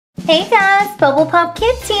Hey guys, BubblePOP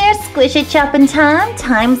Kids here. Squishy chopping time,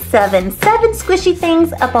 times 7. 7 squishy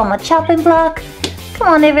things up on my chopping block. Come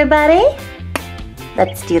on everybody,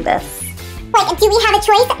 let's do this. Wait, do we have a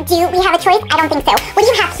choice? I don't think so. What do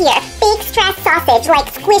you have here? Fake stress sausage, like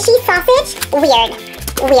squishy sausage?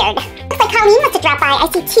 Weird. Looks like Colleen must have dropped by. I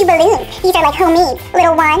see 2 balloons. These are like homemade.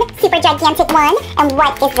 Little one, super gigantic one, and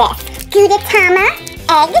what is this? Gudetama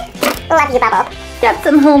egg. Love you, Bubble. Got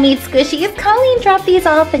some homemade squishies. Colleen dropped these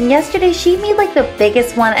off and yesterday she made like the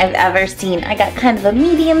biggest one I've ever seen. I got kind of a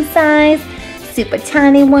medium size, super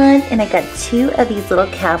tiny one, and I got 2 of these little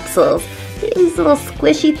capsules. These little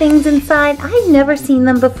squishy things inside. I've never seen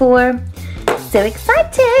them before. So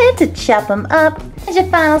excited to chop them up. Here's your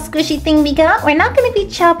final squishy thing we got. We're not going to be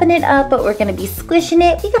chopping it up, but we're going to be squishing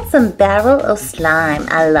it. We got some barrel of slime.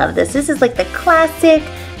 I love this. This is like the classic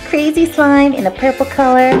crazy slime in a purple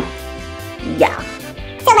color. Yeah.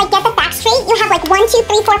 So like get the facts straight. You have like 1, 2,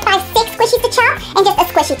 3, 4, 5, 6 squishies to chop and just a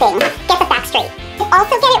squishy thing. Get the facts straight.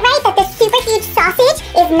 Also get it right that this super huge sausage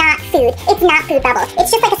is not food. It's not food, Bubble.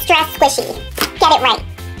 It's just like a stressed squishy. Get it right.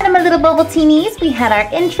 And my little bubble teenies, we had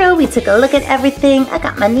our intro. We took a look at everything. I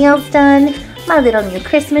got my nails done, my little new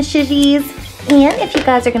Christmas shishies. And if you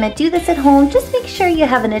guys are gonna do this at home, just make sure you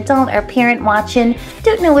have an adult or parent watching.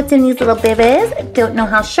 Don't know what's in these little bibbies. Don't know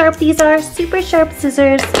how sharp these are. Super sharp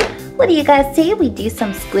scissors. What do you guys say we do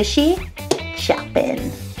some squishy chopping?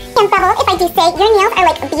 And Bubble, if I do say, your nails are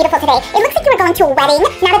like beautiful today. It looks like you were going to a wedding,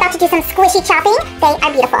 not about to do some squishy chopping. They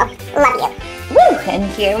are beautiful. Love you. Woo! And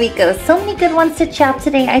here we go. So many good ones to chop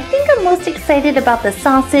today. I think I'm most excited about the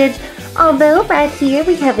sausage. Although right here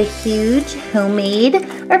we have a huge homemade,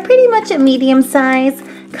 or pretty much a medium size,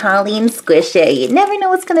 Colleen squishy. You never know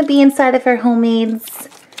what's going to be inside of her homemades.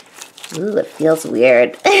 Ooh, it feels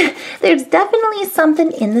weird. There's definitely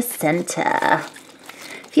something in the center.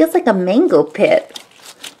 Feels like a mango pit.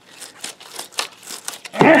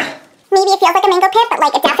 Maybe it feels like a mango pit, but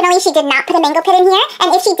like definitely she did not put a mango pit in here.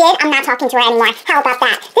 And if she did, I'm not talking to her anymore. How about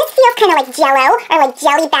that? This feels kind of like jello, or like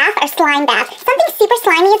jelly bath, or slime bath. Something super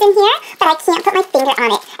slimy is in here, but I can't put my finger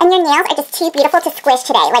on it. And your nails are just too beautiful to squish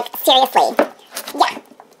today. Like, seriously. Yeah.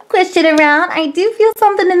 Squished it around. I do feel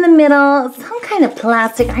something in the middle. Some kind of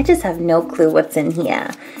plastic. I just have no clue what's in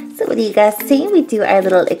here. So what do you guys see? We do our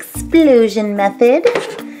little explosion method.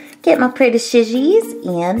 Get my pretty shishies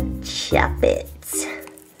and chop it.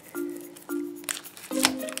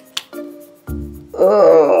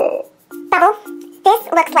 Oh. Bubble, this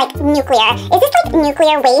looks like nuclear. Is this like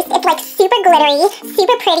nuclear waste? It's like super glittery,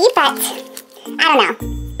 super pretty, but I don't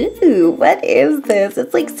know. Ooh, what is this?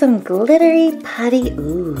 It's like some glittery putty.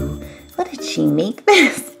 Ooh, what did she make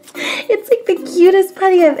this? It's like the cutest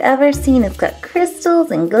putty I've ever seen. It's got crystals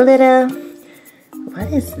and glitter. What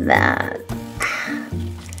is that?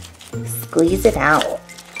 Squeeze it out.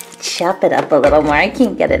 Chop it up a little more. I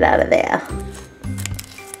can't get it out of there.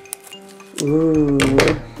 Ooh,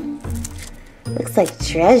 looks like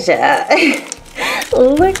treasure.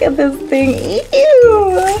 Look at this thing.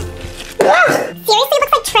 Ew. Ah. Seriously,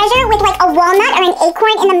 looks like treasure with like a walnut or an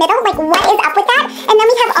acorn in the middle. Like, what is up with that? And then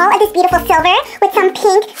we have all of this beautiful silver with some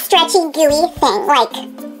pink, stretchy, gooey thing, like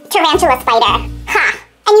tarantula spider. Ha!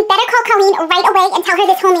 And you better call Colleen right away and tell her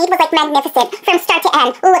this homemade was like magnificent from start to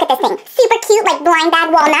end. Look at this thing. Super cute, like blind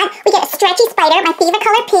bag walnut. We get a stretchy spider, my favorite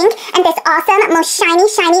color pink, and this awesome, most shiny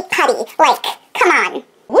putty. Like, come on.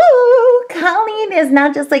 Woo! Colleen is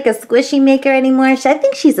not just like a squishy maker anymore. I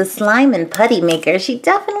think she's a slime and putty maker. She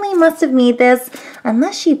definitely must have made this,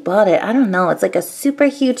 unless she bought it. I don't know. It's like a super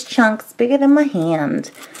huge chunk. It's bigger than my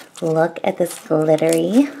hand. Look at this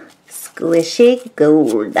glittery, squishy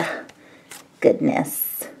gold. Goodness.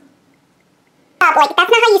 Like,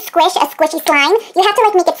 that's not how you squish a squishy slime. You have to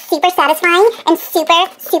like make it super satisfying and super,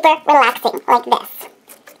 super relaxing. Like this.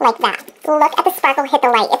 Like that. Look at the sparkle hit the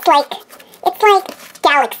light. It's like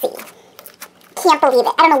galaxy. Can't believe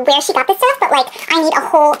it. I don't know where she got this stuff, but like, I need a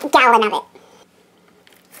whole gallon of it.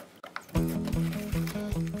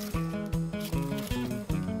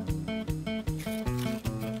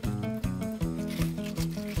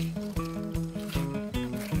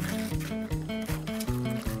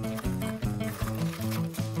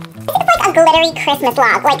 A glittery Christmas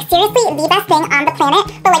log. Like, seriously, the best thing on the planet.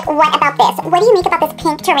 But like, what about this? What do you make about this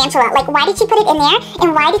pink tarantula? Like, why did she put it in there?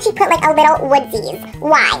 And why did she put like a little woodsies?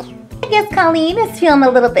 Why? I guess Colleen is feeling a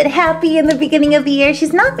little bit happy in the beginning of the year.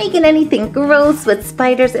 She's not making anything gross with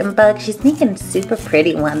spiders and bugs. She's making super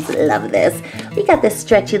pretty ones. Love this. We got this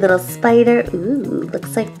stretchy little spider. Ooh,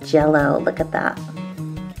 looks like jello. Look at that.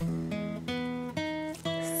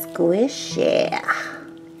 Squishy.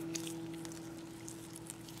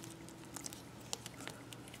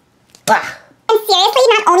 And seriously,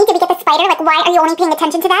 not only did we get spider? Like, why are you only paying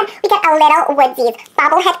attention to that? We got a little Woodsies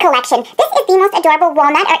bobblehead collection. This is the most adorable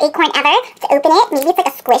walnut or acorn ever. To open it, maybe it's like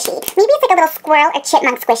a squishy. Maybe it's like a little squirrel or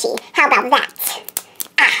chipmunk squishy. How about that?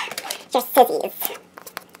 Ah, your sizzies.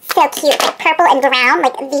 So cute, like purple and brown,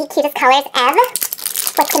 like the cutest colors ever.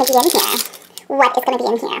 What's gonna be in here? What is gonna be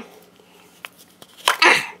in here?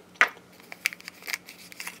 Ah.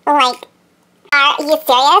 Like, are you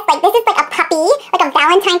serious? Like, this is like a puppy, like a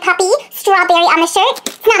Valentine puppy, strawberry on the shirt.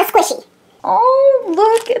 It's not a squishy. Oh,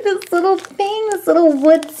 look at this little thing, this little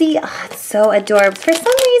Woodsie. Oh, it's so adorable. For some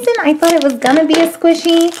reason, I thought it was gonna be a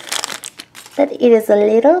squishy, but it is a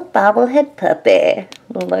little bobblehead puppy.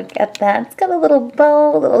 Look at that. It's got a little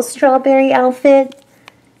bow, a little strawberry outfit.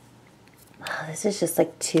 Oh, this is just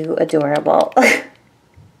like too adorable.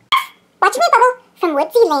 Watching me, Bubble, from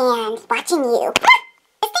Woodsie Land. Watching you.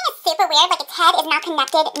 This thing is super weird. Like, its head is not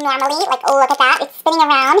connected normally. Like, oh, look at that. It's spinning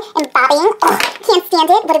around and bobbing. Oh, can't stand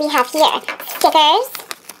it. What do we have here? Stickers.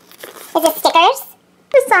 Is it stickers?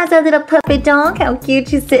 Besides our little puppy dog, how cute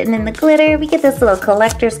she's sitting in the glitter. We get this little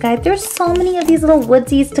collector's guide. There's so many of these little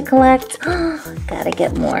Woodsies to collect. Gotta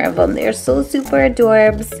get more of them. They're so super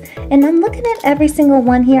adorbs. And I'm looking at every single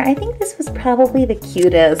one here. I think this was probably the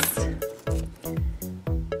cutest.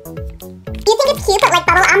 You think it's cute, but like,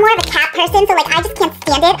 Bubble, I'm more of a cat person, so like, I just can't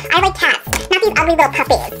stand it. I like cats, not these ugly little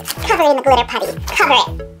puppies. Cover it in the glitter putty. Cover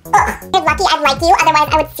it. Ugh. You're lucky I'd like you, otherwise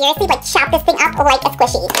I would seriously like chop this thing up like a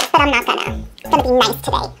squishy. But I'm not gonna. It's gonna be nice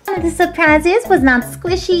today. One of the surprises was not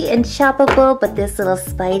squishy and choppable, but this little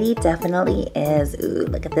Spidey definitely is. Ooh,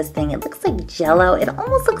 look at this thing. It looks like Jello. It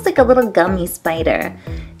almost looks like a little gummy spider.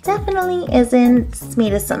 Definitely isn't. It's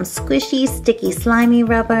made of some squishy, sticky, slimy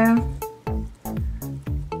rubber.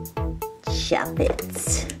 Chop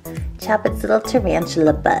it. Chop its little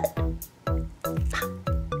tarantula butt.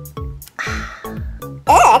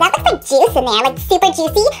 Ugh, that looks like juice in there, like super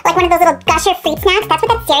juicy, like one of those little gusher fruit snacks. That's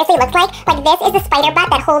what that seriously looks like. Like, this is the spider butt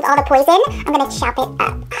that holds all the poison. I'm gonna chop it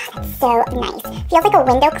up. That's so nice. Feels like a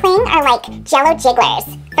window cling or like Jello jigglers.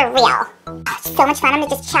 For real. So much fun. I'm gonna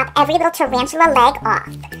just chop every little tarantula leg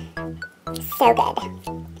off. So good.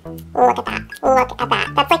 Look at that. Look at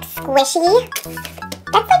that. That's like squishy.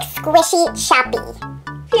 That's like squishy choppy.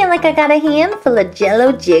 Feel like I got a handful of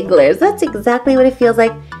Jello jigglers. That's exactly what it feels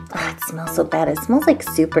like. Oh, it smells so bad. It smells like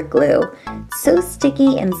super glue. It's so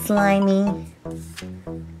sticky and slimy.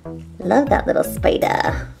 Love that little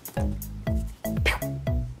spider.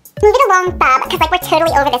 Move it along, Bob, because like we're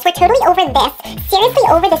totally over this. We're totally over this. Seriously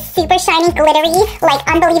over this super shiny, glittery, like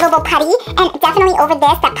unbelievable putty, and definitely over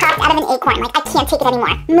this that pops out of an acorn. Like, I can't take it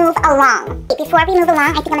anymore. Move along. Before we move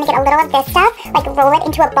along, I think I'm gonna get a little of this stuff, like roll it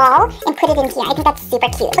into a ball and put it in here. I think that's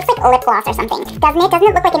super cute. It looks like a lip gloss or something, doesn't it? Doesn't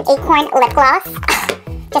it look like an acorn lip gloss?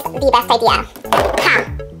 Just the best idea. Ha!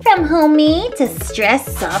 From homemade to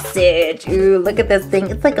stressed sausage. Ooh, look at this thing.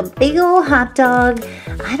 It's like a big old hot dog.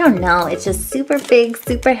 I don't know. It's just super big,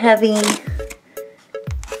 super heavy.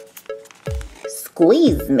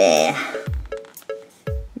 Squeeze me.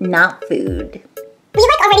 Not food. We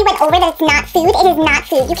like already went over that it's not food. It is not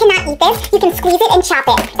food. You cannot eat this. You can squeeze it and chop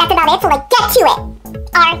it. That's about it. So like, get to it.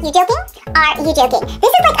 Are you joking? Are you joking? This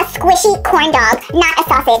is like a squishy corn dog, not a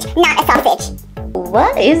sausage. Not a sausage.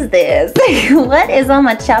 What is this? What is on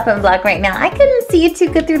my chopping block right now? I couldn't see it too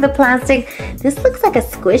good through the plastic. This looks like a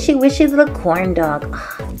squishy, wishy little corn dog.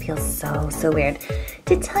 Oh, it feels so weird.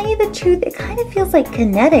 To tell you the truth, it kind of feels like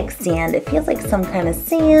kinetic sand. It feels like some kind of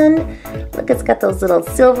sand. Look, it's got those little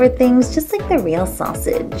silver things, just like the real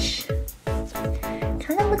sausage.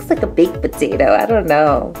 Kind of looks like a baked potato. I don't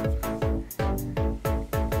know.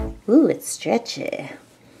 Ooh, it's stretchy.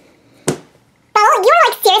 You are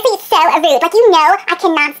like seriously so rude. Like, you know I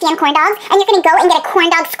cannot stand corn dogs, and you're gonna go and get a corn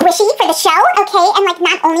dog squishy for the show, okay? And like,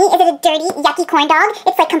 not only is it a dirty, yucky corn dog,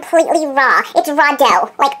 it's like completely raw. It's raw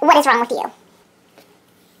dough. Like, what is wrong with you?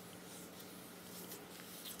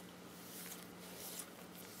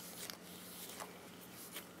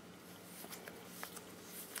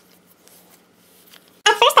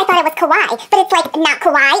 At first I thought it was kawaii, but it's like not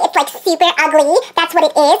kawaii. It's like super ugly. That's what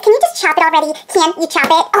it is. Can you just chop it already? Can't you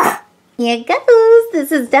chop it? Ugh. Here it goes.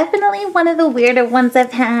 This is definitely one of the weirder ones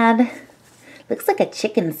I've had. Looks like a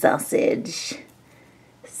chicken sausage.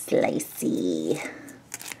 Slicey.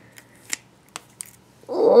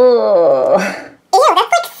 Oh. Ew,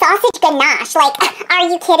 that's like sausage ganache. Like, are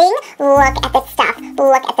you kidding? Look at this stuff.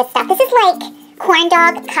 Look at this stuff. This is like corn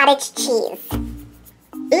dog cottage cheese.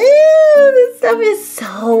 Ooh, this stuff is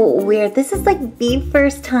so weird. This is like the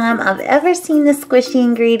first time I've ever seen this squishy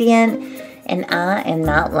ingredient, and I am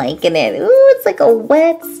not liking it. Ooh, it's like a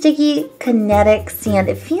wet, sticky, kinetic sand.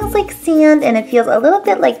 It feels like sand, and it feels a little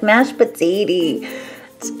bit like mashed potato.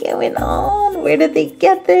 What's going on? Where did they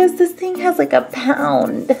get this? This thing has like a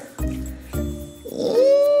pound.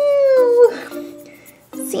 Ew.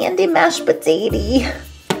 Sandy mashed potato.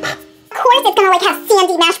 Of course it's gonna like have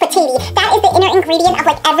sandy mashed potato. That is the inner ingredient of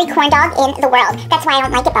like every corn dog in the world. That's why I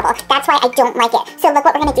don't like it, Bubble. That's why I don't like it. So look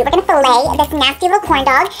what we're gonna do. We're gonna fillet this nasty little corn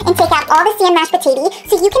dog and take out all the sand mashed potato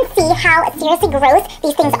so you can see how seriously gross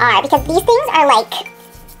these things are, because these things are like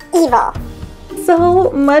evil.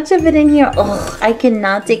 So much of it in here. Oh, I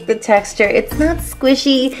cannot take the texture. It's not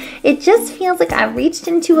squishy. It just feels like I reached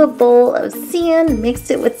into a bowl of sand, mixed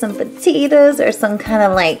it with some potatoes or some kind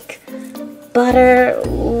of like butter.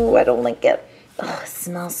 Ooh, I don't like it. Oh, it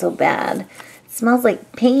smells so bad. It smells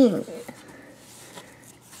like paint.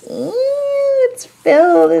 Ew, it's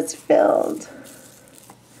filled. It's filled.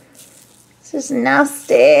 It's just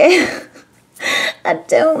nasty. I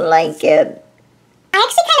don't like it. I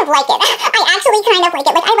actually kind of like it. I actually kind of like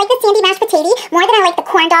it. Like, I like the sandy mashed potato more than I like the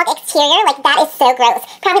corn dog exterior. Like, that is so gross.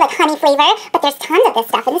 Probably like honey flavor, but there's tons of this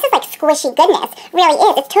stuff, and this is like squishy goodness. Really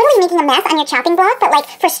is. It's totally making a mess on your chopping block, but like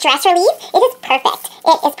for stress relief, it is perfect.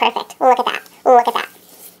 It is perfect. Look at that. Look at that.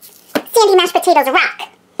 Sandy mashed potatoes rock.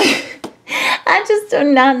 I just do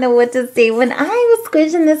not know what to say. When I was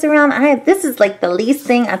squishing this around, this is like the least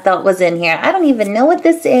thing I thought was in here. I don't even know what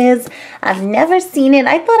this is. I've never seen it.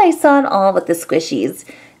 I thought I saw it all with the Squishies.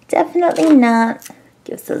 Definitely not.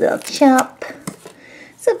 Gives a little chop.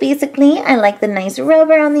 So basically, I like the nice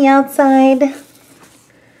rubber on the outside.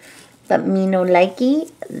 But me no likey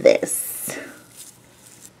this.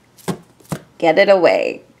 Get it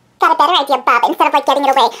away. Got a better idea, Bob. Instead of like getting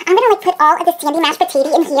it away, I'm gonna like put all of the sandy mashed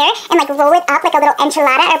potato in here and like roll it up like a little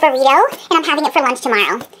enchilada or burrito, and I'm having it for lunch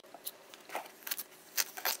tomorrow.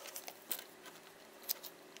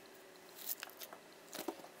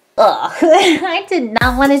 Ugh, I did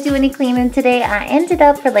not want to do any cleaning today. I ended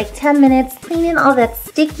up for like 10 minutes cleaning all that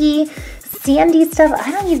sticky, sandy stuff.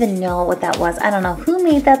 I don't even know what that was. I don't know who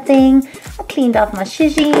made that thing. I cleaned off my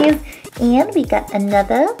squishies, and we got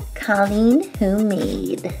another Colleen who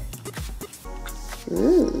made.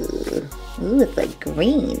 Ooh, it's like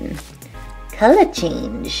green. Color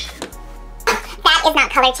change. That is not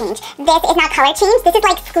color change. This is not color change. This is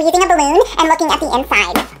like squeezing a balloon and looking at the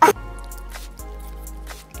inside. Oh.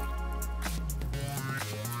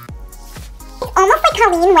 It's almost like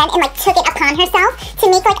Colleen went and like took it upon herself to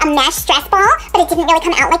make like a mesh stress ball, but it didn't really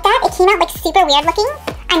come out like that. It came out like super weird looking.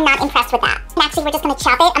 I'm not impressed with that. And actually, we're just gonna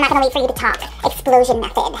chop it. I'm not gonna wait for you to talk. Explosion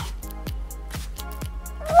method.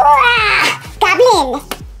 Goblin!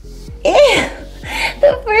 Ew.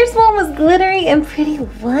 The first one was glittery and pretty.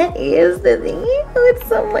 What is this? Ew, it's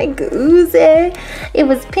some like ooze. It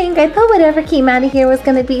was pink. I thought whatever came out of here was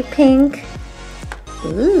gonna be pink.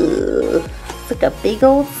 Ooh, it's like a big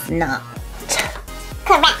old snot.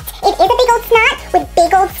 Correct. It is a big old snot with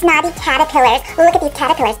big old snotty caterpillars. Look at these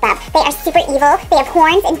caterpillars, Bob. They are super evil. They have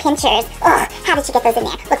horns and pinchers. Ugh, how did you get those in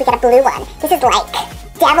there? Look, we got a blue one. This is like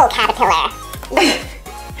devil caterpillar.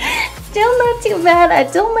 Still not too bad. I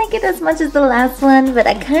don't like it as much as the last one, but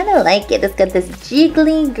I kind of like it. It's got this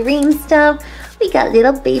jiggly green stuff. We got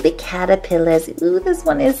little baby caterpillars. Ooh, this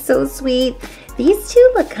one is so sweet. These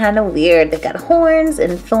two look kind of weird. They got horns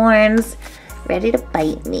and thorns, ready to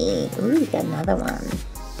bite me. Ooh, we got another one.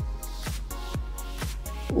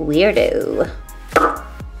 Weirdo.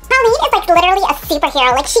 Colleen is like literally a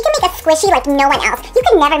superhero. Like, she can make a squishy like no one else. You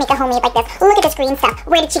can never make a homemade like this. Look at this green stuff.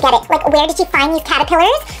 Where did she get it? Like, where did she find these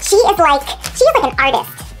caterpillars? She is like an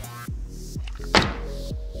artist.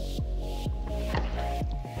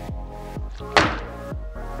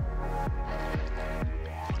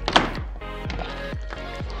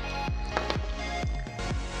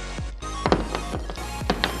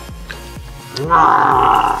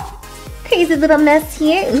 Crazy little mess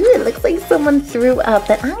here. Ooh, it looks like someone threw up,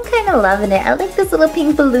 but I'm kind of loving it. I like this little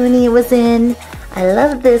pink balloony it was in. I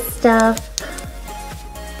love this stuff.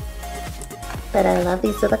 But I love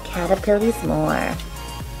these little caterpillars more.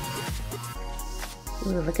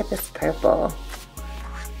 Ooh, look at this purple.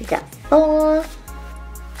 We got 4.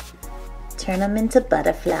 Turn them into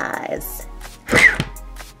butterflies.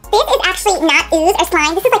 This is actually not ooze or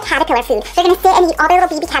slime. This is like caterpillar food. They're gonna sit and eat all their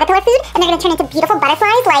little baby caterpillar food, and they're gonna turn into beautiful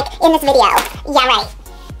butterflies like in this video. Yeah, right.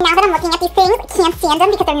 Now that I'm looking at these things, I can't stand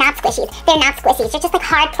them because they're not squishies. They're not squishies. They're just like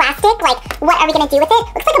hard plastic. Like, what are we gonna do with it?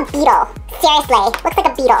 Looks like a beetle. Seriously, looks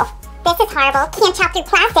like a beetle. This is horrible. Can't chop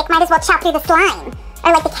through plastic. Might as well chop through the slime.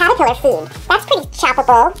 Or like the caterpillar food. That's pretty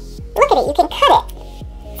choppable. Look at it. You can cut it.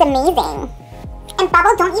 It's amazing. And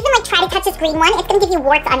Bubble, don't even like try to touch this green one. It's gonna give you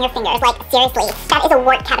warts on your fingers. Like, seriously, that is a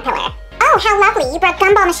wart caterpillar. Oh, how lovely. You brought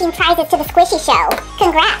gumball machine prizes to the Squishy show.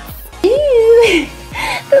 Congrats. Ooh,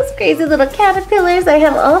 Those crazy little caterpillars. I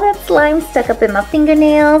have all that slime stuck up in my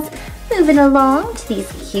fingernails. Moving along to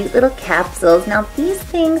these cute little capsules. Now these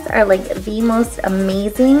things are like the most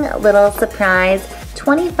amazing little surprise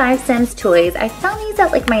 25-cent toys. I found these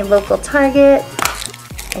at like my local Target,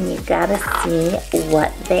 and you gotta see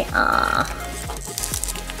what they are.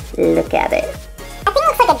 Look at it. I think it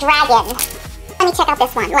looks like a dragon. Let me check out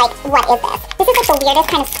this one. Like, what is this? This is like the weirdest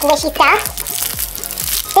kind of squishy stuff.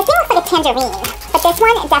 This thing looks like a tangerine, but this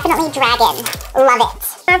one, definitely dragon. Love it.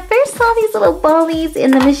 When I first saw these little ballies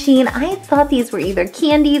in the machine, I thought these were either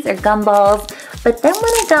candies or gumballs, but then when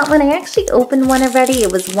I got one, I actually opened one already.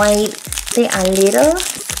 It was white. They are little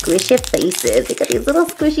squishy faces. They got these little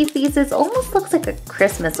squishy faces. Almost looks like a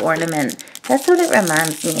Christmas ornament. That's what it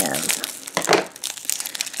reminds me of.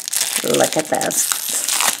 Look at this.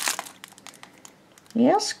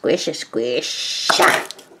 Yeah, squishy squish.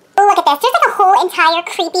 Look at this. There's like a whole entire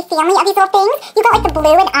creepy family of these little things. You got like the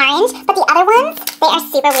blue and orange, but the other ones, they are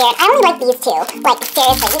super weird. I only like these two. Like,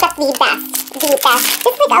 seriously, you got the best. The best.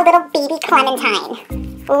 This is like a little baby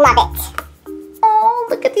Clementine. Love it. Oh,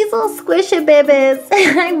 look at these little squishy babies.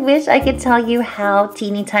 I wish I could tell you how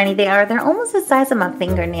teeny tiny they are. They're almost the size of my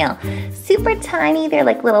fingernail. Super tiny. They're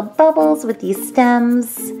like little bubbles with these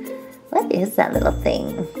stems. What is that little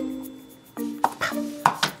thing?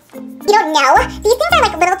 You don't know? These things are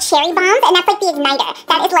like little cherry bombs, and that's like the igniter.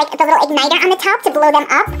 That is like the little igniter on the top to blow them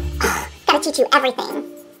up. Oh, gotta teach you everything.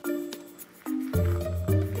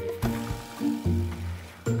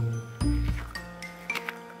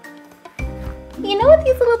 You know what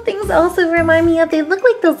these little things also remind me of? They look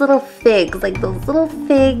like those little figs. Like those little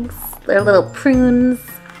figs. They're little prunes.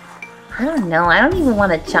 I don't know. I don't even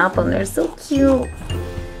want to chop them. They're so cute.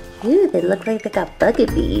 Ooh, they look like they got buggy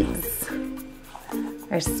beads.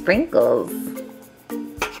 Or sprinkles.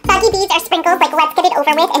 Buggy beads or sprinkles, like let's get it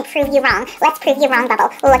over with and prove you wrong. Let's prove you wrong,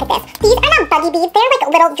 Bubble. Look at this. These are not buggy beads, they're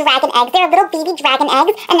like little dragon eggs. They're little baby dragon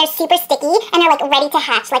eggs, and they're super sticky, and they're like ready to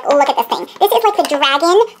hatch. Like, look at this thing. This is like the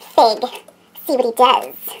dragon fig. See what he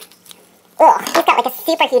does. Ugh, he's got like a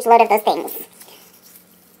super huge load of those things.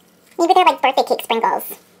 Maybe they're like birthday cake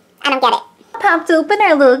sprinkles. I don't get it. Popped open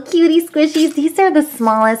our little cutie squishies. These are the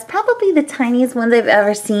smallest, probably the tiniest ones I've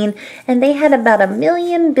ever seen. And they had about 1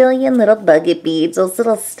 billion little buggy beads, those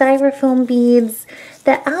little styrofoam beads.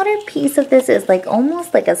 The outer piece of this is like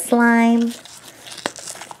almost like a slime.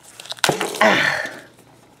 Ah.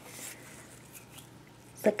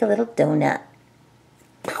 It's like a little donut.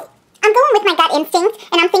 I'm going with my gut instinct,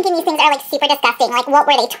 and I'm thinking these things are like super disgusting. Like, what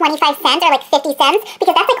were they, 25 cents or like 50 cents?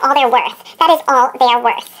 Because that's like all they're worth. That is all they are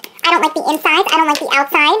worth. I don't like the insides, I don't like the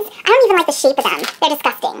outsides. I don't even like the shape of them. They're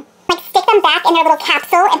disgusting. Like, stick them back in their little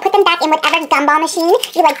capsule and put them back in whatever gumball machine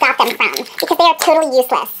you like got them from. Because they are totally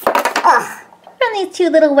useless. Ugh. From these two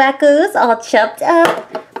little wackos all chopped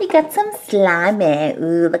up, we got some slime.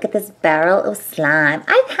 Ooh, look at this barrel of slime.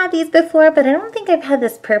 I've had these before, but I don't think I've had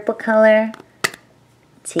this purple color.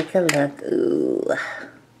 Take a look. Ooh,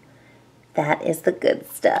 that is the good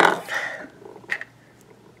stuff.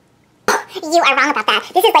 You are wrong about that.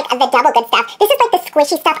 This is like the double good stuff. This is like the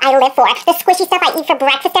squishy stuff I live for. The squishy stuff I eat for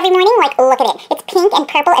breakfast every morning. Like, look at it. It's pink and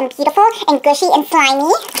purple and beautiful and gushy and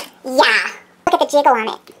slimy. Yeah. Look at the jiggle on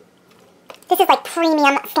it. This is like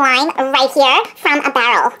premium slime right here from a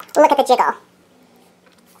barrel. Look at the jiggle.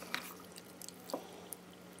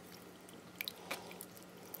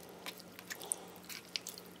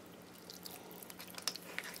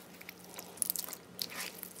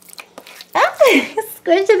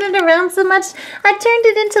 Squishing it around so much, I turned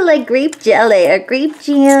it into like grape jelly or grape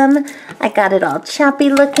jam. I got it all choppy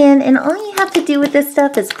looking, and all you have to do with this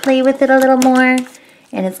stuff is play with it a little more,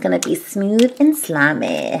 and it's gonna be smooth and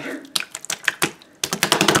slimy.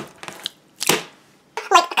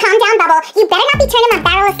 Like, calm down, Bubble. You better not be turning my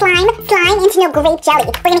barrel of slime into no grape jelly.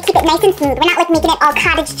 We're gonna keep it nice and smooth. We're not like making it all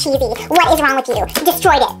cottage cheesy. What is wrong with you?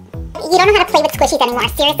 Destroyed it. You don't know how to play with squishies anymore.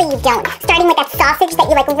 Seriously, you don't. Starting with that sausage that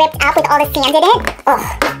you like ripped up with all the sand in it.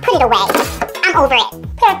 Ugh, put it away. I'm over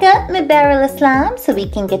it. Pack up my barrel of slime so we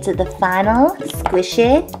can get to the final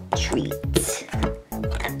squishy treat.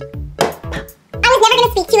 I was never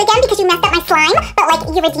gonna speak to you again because you messed up my slime, but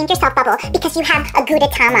like you redeemed yourself, Bubble, because you have a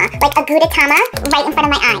Gudetama. Like a Gudetama right in front of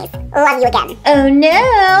my eyes. Love you again. Oh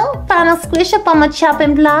no! Final squish up on my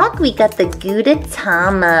chopping block. We got the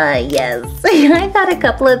Gudetama. Yes. I've had a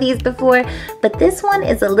couple of these before, but this one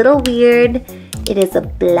is a little weird. It is a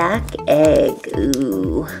black egg.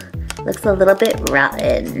 Ooh. Looks a little bit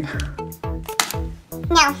rotten.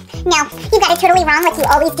 No, you got it totally wrong like you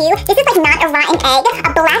always do. This is like not a rotten egg.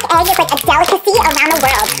 A black egg is like a delicacy around the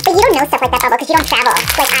world. But you don't know stuff like that, Bubble, because you don't travel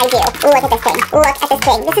like I do. Look at this thing. Look at this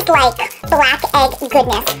thing. This is like black egg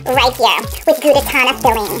goodness right here with Gudetama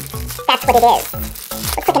filling. That's what it is.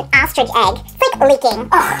 Looks like an ostrich egg. It's like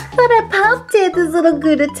leaking. Oh. But I popped it, this little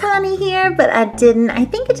Gudetama here, but I didn't. I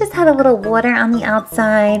think it just had a little water on the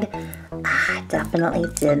outside. I definitely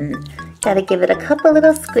didn't. Gotta give it a couple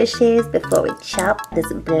little squishes before we chop this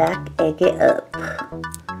black egg up.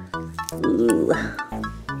 Ooh.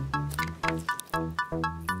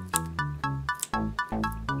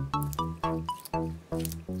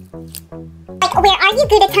 Like, where are you,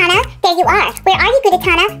 Gudetama? There you are. Where are you,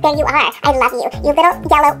 Gudetama? There you are. I love you. You little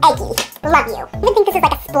yellow eggy. Love you. I even think this is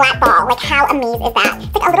like a splat ball. Like, how amazing is that?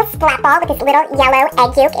 It's like a little splat ball with this little yellow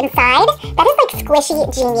egg yolk inside. That is like squishy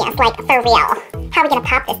genius, like, for real. How are we gonna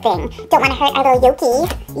pop this thing? Don't wanna hurt our little yolky.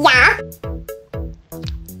 Yeah?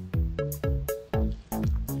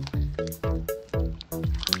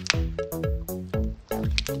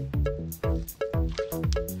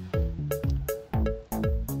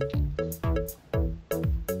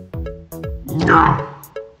 No.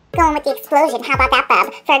 Going with the explosion. How about that,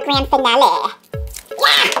 Bub? For a grand finale.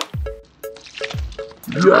 Yeah!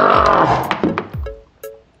 Yeah.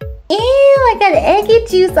 Ew, I got eggy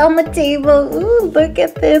juice on the table. Ooh, look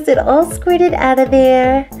at this. It all squirted out of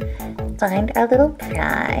there. Find our little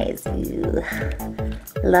prize. Ooh.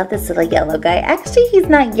 Love this little yellow guy. Actually, he's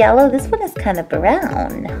not yellow. This one is kind of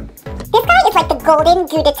brown. This guy is like the golden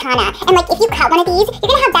Gudetama. And like, if you cut one of these, you're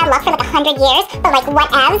gonna have bad luck for like 100 years. But like,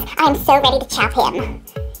 whatevs, I'm so ready to chop him.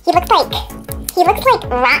 He looks like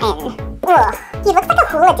rotten. Ugh. He looks like a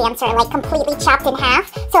hula dancer, like completely chopped in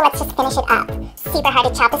half. So let's just finish it up. Super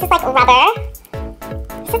hard to chop. This is like rubber.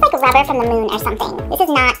 This is like rubber from the moon or something. This is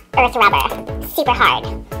not earth rubber. Super hard.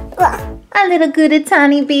 Ugh. Our little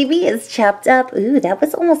Gudetama baby is chopped up. Ooh, that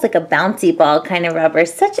was almost like a bouncy ball kind of rubber.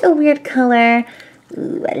 Such a weird color.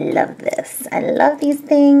 Ooh, I love this. I love these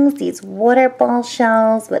things, these water ball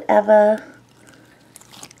shells, whatever.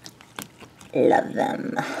 Love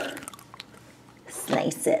them.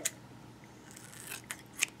 Slice it.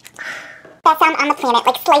 Best sound on the planet,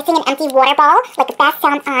 like slicing an empty water ball, like the best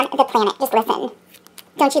sound on the planet. Just listen.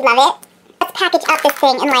 Don't you love it? Let's package up this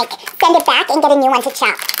thing and like send it back and get a new one to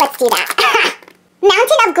chop. Let's do that.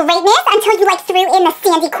 Mountain of greatness until you like threw in the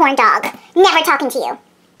sandy corn dog. Never talking to you.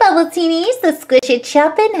 Bubble Teenies, the squishy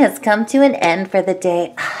chopping has come to an end for the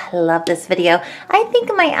day. I love this video. I think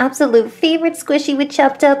my absolute favorite squishy we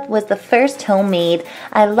chopped up was the first homemade.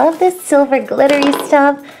 I love this silver glittery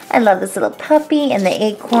stuff. I love this little puppy and the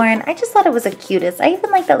acorn. I just thought it was the cutest. I even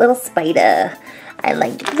like that little spider. I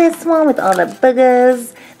like this one with all the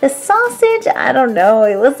boogers. The sausage, I don't know.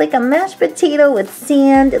 It was like a mashed potato with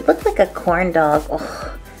sand. It looked like a corn dog.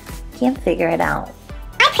 Oh, can't figure it out.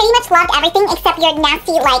 I pretty much loved everything except your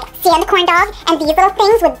nasty, like, sand corn dog and these little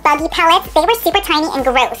things with buggy pellets. They were super tiny and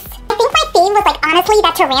gross. I think my fave was, like, honestly,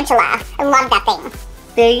 that tarantula. I love that thing.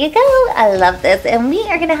 There you go. I love this. And we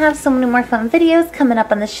are going to have so many more fun videos coming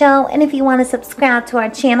up on the show. And if you want to subscribe to our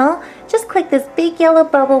channel, just click this big yellow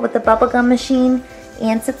bubble with the bubblegum machine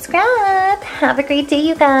and subscribe. Have a great day,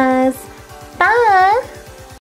 you guys. Bye.